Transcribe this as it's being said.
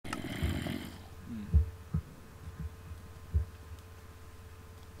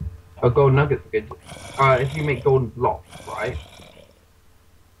Oh, gold nuggets are good. If you make golden blocks, right?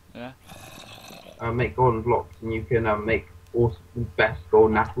 Yeah. Make golden blocks, and you can make all the best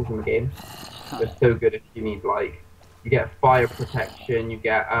golden apples in the game. They're so good if you need like, you get fire protection, you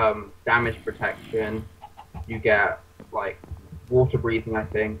get damage protection, you get like water breathing. I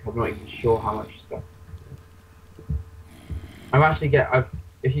think I'm not even sure how much stuff.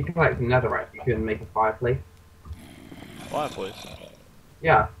 If you collect some netherite, you can make a fireplace. Fireplace.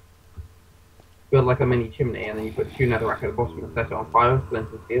 Yeah, build like a mini chimney, and then you put two netherrack at the bottom and set it on fire with flint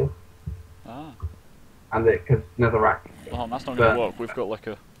and steel. Ah. And because netherrack Oh, that's not gonna burn. work. We've got like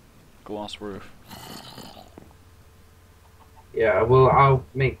a glass roof. Yeah, well, I'll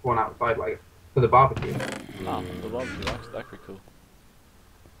make one outside, like, for the barbecue. Ah, the barbecue. That could be cool.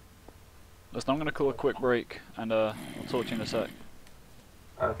 Listen, I'm gonna call a quick break, and I'll talk to you in a sec.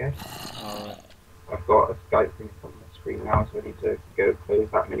 Okay. Alright. I've got a Skype thing on the screen now, so I need to go close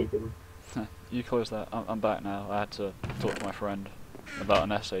that mini thing. You close that. I'm back now. I had to talk to my friend about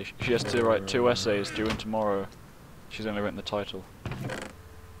an essay. She has to write 2 essays due in tomorrow. She's only written the title.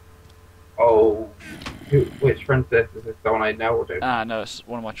 Oh, which friend is this? Is this someone I know or do? Ah, no, it's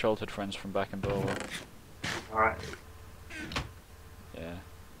one of my childhood friends from back in Burwell. Alright. Yeah.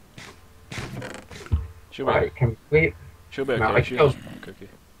 She'll be, Right, can we... she'll be No, okay. I She killed- has a cookie.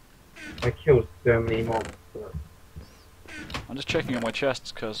 I killed so many mobs. But... I'm just checking on my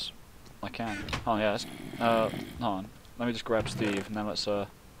chests because I can. Oh yeah, hold on. Let me just grab Steve and then let's go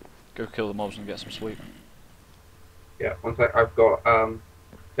kill the mobs and get some sleep. Yeah, one sec, I've got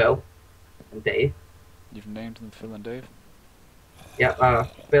Phil and Dave. You've named them Phil and Dave? Yeah,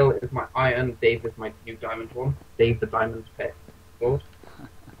 Phil is my iron, Dave is my new diamond one. Dave the diamond pit sword.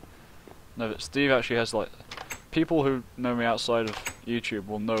 No, but Steve actually has like... People who know me outside of YouTube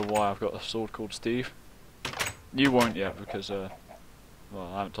will know why I've got a sword called Steve. You won't yet because, well,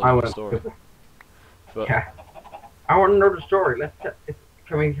 I haven't told you the story. But Yeah. I want to know the story.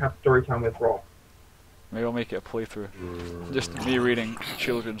 Can we have story time with Rob? maybe I'll make it a playthrough. Just me reading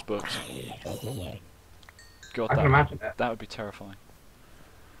children's books. God, I can imagine it. that would be terrifying.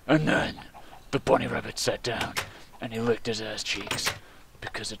 And then, the bunny rabbit sat down, and he licked his ass cheeks,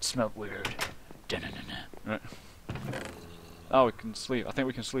 because it smelled weird. Da-na-na-na. Right. Oh, we can sleep. I think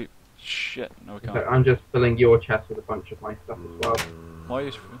we can sleep. Shit, no we can't. I'm just filling your chest with a bunch of my stuff as well.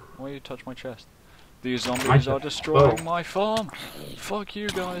 Why you touch my chest? These zombies My are chest. destroying my farm! Fuck you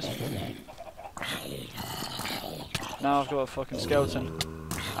guys! Now I've got a fucking skeleton.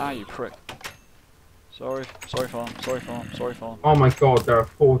 Ah, you prick. Sorry farm, sorry farm, sorry farm. Oh my god, there are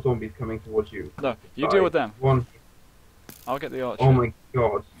 4 zombies coming towards you. No, you deal with them. One. I'll get the archer. Oh my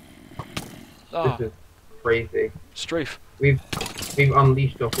god, Ah, this is crazy. strafe. We've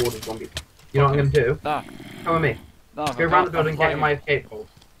unleashed a horde of zombies. You know what I'm gonna do? Ah, Come with me. no, Go around the building, get in my escape hole.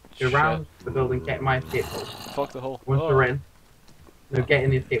 Go around the building, get in my escape hole. Fuck the hole. Once Oh. we're in, no, get in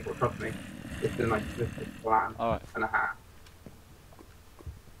the escape hole. Trust me. This is a plan Alright, and a half.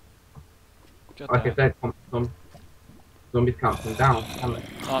 get Like I there. said, zombies can't come down, can they?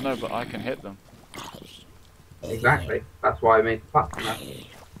 Oh no, but I can hit them. Exactly. That's why I made the platform. There.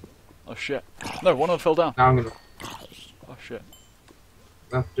 Oh shit. No, one of them fell down. Now I'm gonna Oh shit.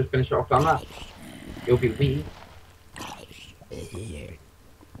 just finish it off on that. You'll be weak.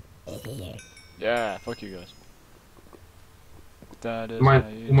 Yeah, fuck you guys. That is My how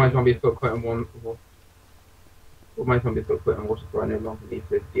you all my do zombies it. got quit on one. All my zombies got quit on water, so I no longer need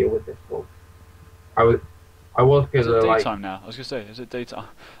to deal with this hole. I was Is gonna it like. daytime now? I was gonna say, is it daytime?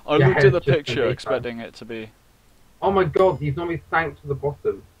 I Yeah, looked at the it's just picture daytime. expecting it to be... Oh my god, these zombies sank to the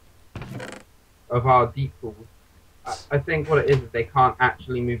bottom of our deep pools. I think what it is they can't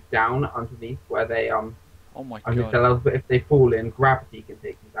actually move down underneath where they Oh my underneath god. their levels, but if they fall in, gravity can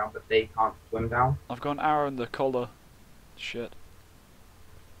take them down, but they can't swim down. I've got an arrow in the collar. Shit.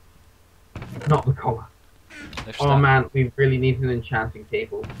 Not the collar. They've Oh snapped. man, we really need an enchanting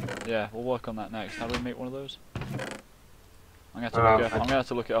table. Yeah, we'll work on that next. How do we make one of those? I'm gonna have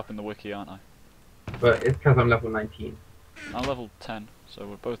to look it up in the wiki, aren't I? But it's because I'm level 19. I'm level 10,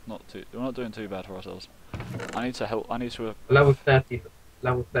 so we're not doing too bad for ourselves. I need to help. Level 30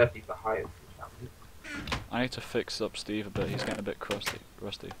 for highest enchantment. I need to fix up Steve a bit. He's getting a bit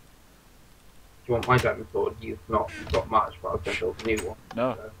rusty. Do you want my diamond sword? He's not got much, but I was going to build a new one.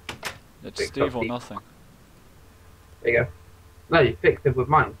 No, So, it's fix Steve up or Steve. nothing. there you go. No, you fixed it with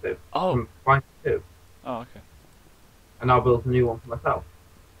mine, so Oh, I'm fine too. oh, okay. And I'll build a new one for myself.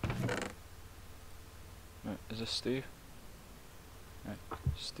 Right, is this Steve? Right,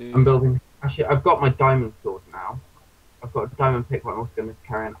 Steve. I'm building. Actually, I've got my diamond sword now. I've got a diamond pick, but I'm also going to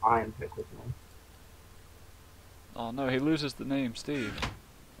carry an iron pick with me. Oh no, he loses the name Steve.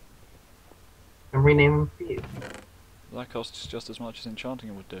 And rename them for you. That costs just as much as enchanting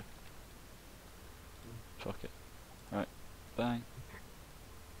it would do. Fuck it. Right. Bang.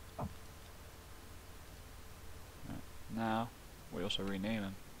 Right. Now, we also rename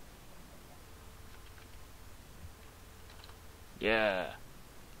him. Yeah!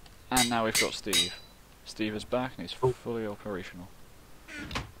 And now we've got Steve. Steve is back and he's fully operational.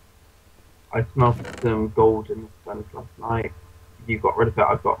 I smelted some gold in the furnace last night. You got rid of it,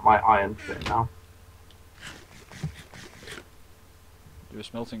 I've got my iron fit now. You were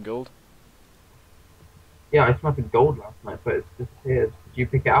smelting gold? Yeah, I smelted gold last night, but it's disappeared. Did you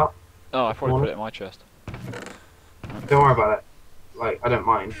pick it up? Oh, I probably put it in my chest. Don't worry about it. Like, I don't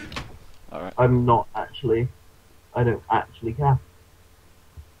mind. Alright. I don't actually care.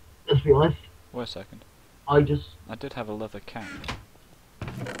 Let's be honest. Wait a second. I did have a leather cap.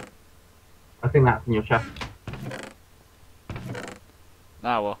 I think that's in your chest.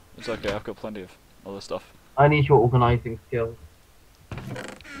 Nah, well, it's okay, I've got plenty of other stuff. I need your organising skills.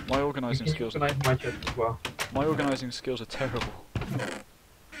 My organising You can skills organise my chest as well. My organising skills are terrible.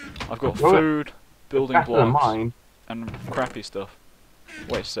 I've got Well, food, building better than blocks, mine. and crappy stuff.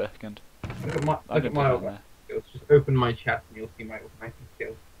 Wait a second. Look at my, I look didn't at put my that on organising there. skills. Just open my chest and you'll see my organising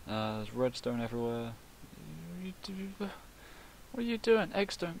skills. There's redstone everywhere. What are you doing?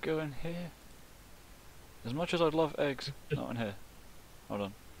 Eggs don't go in here. As much as I'd love eggs, not in here. Hold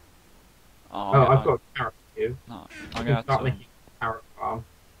on. Oh, I've got carrots for you. No, You I'm can gonna start have to making a carrot farm.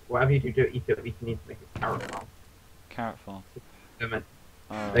 Whatever you do, eat it. You need to make a carrot farm. carrot farm. They're meant-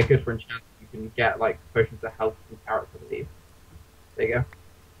 Alright. They're good for enchanting. You can get like potions of health from carrots, I believe. There you go.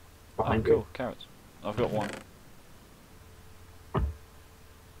 Oh, Behind cool, carrots. I've got one.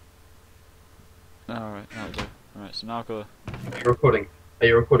 Alright, that'll do. Alright, so now I've got you. Are you recording? Are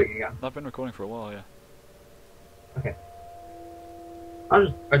you recording again? I've been recording for a while, yeah. Okay. I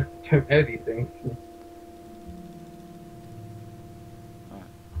don't know these things.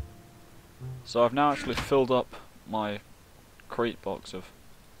 So I've now actually filled up my crate box of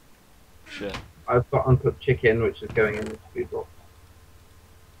shit. I've got uncooked chicken, which is going in this food box.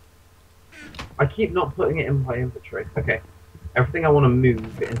 I keep not putting it in my inventory. Okay. Everything I want to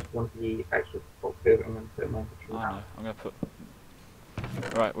move into one of the extra boxes, I'm going to put in my inventory I now. know, I'm gonna put...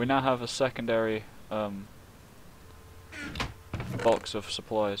 Right, we now have a secondary, box of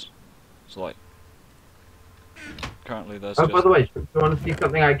supplies. So like... Currently there's Oh, just... by the way, do you want to see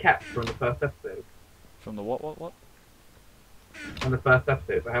something I kept from the first episode? From the what? From the first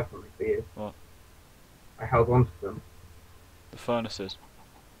episode, I have something for you. What? I held on to them. The furnaces.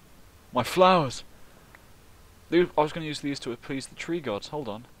 My flowers! Dude, I was gonna use these to appease the tree gods, hold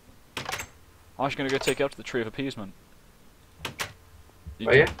on. I was gonna go take out to the tree of appeasement.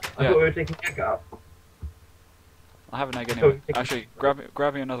 Oh yeah? I thought Yeah. we were taking egg up. I have an egg So anyway. we take- Actually,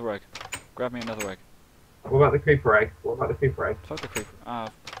 grab me another egg. Grab me another egg. What about the creeper egg? What about the creeper egg? Fuck the creeper. Ah,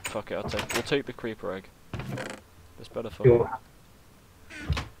 fuck it. We'll take the creeper egg. It's better for. You'll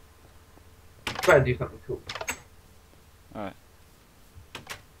better do something cool. All right.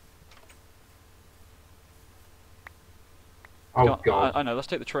 Oh Go on, god. I know. Let's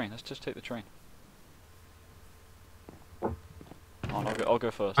take the train. Let's just take the train. On, I'll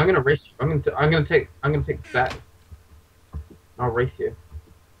go first. I'm gonna race you. I'm gonna take the stairs. I'll race you.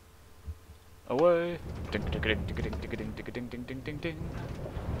 Away. Ding ding ding ding ding ding ding ding ding ding ding ding.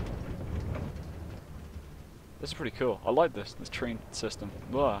 This is pretty cool. I like this train system.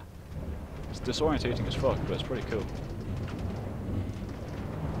 Blah. It's disorientating as fuck, but it's pretty cool.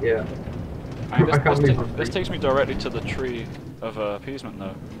 Yeah. I mean, I can't believe I'm this takes me directly to the tree of appeasement,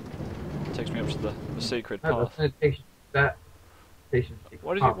 though. It takes me up to the sacred No, path. that's gonna take you to that station.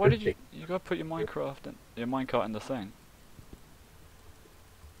 Why did you gotta put your minecart in the thing?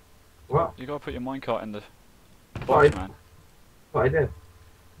 What? You gotta put your minecart in the box, Why? man. What I did.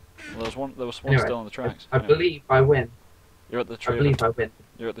 Well, there was one Anyway, still on the tracks. I Anyway, believe I win. you're at the I tree. believe I win.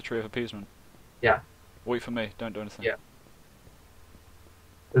 You're at the tree of appeasement. Yeah. Wait for me. Don't do anything. Yeah.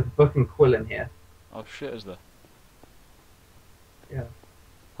 There's a book and quill in here. Oh shit, is there? Yeah.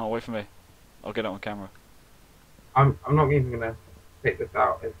 Oh, wait for me. I'll get it on camera. I'm not even gonna take this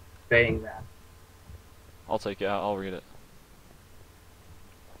out. It's staying there. I'll take it out. I'll read it.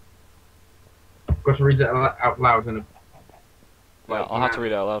 I've got to read it out loud in a. Yeah, I'll have to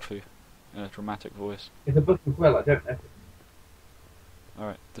read it out loud for you in a dramatic voice. It's a book and quill. I don't know.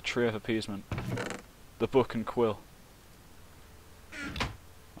 Alright, the tree of appeasement. The book and quill.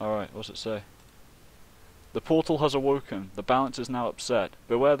 Alright, what's it say? The portal has awoken. The balance is now upset.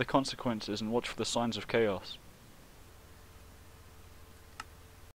 Beware the consequences and watch for the signs of chaos.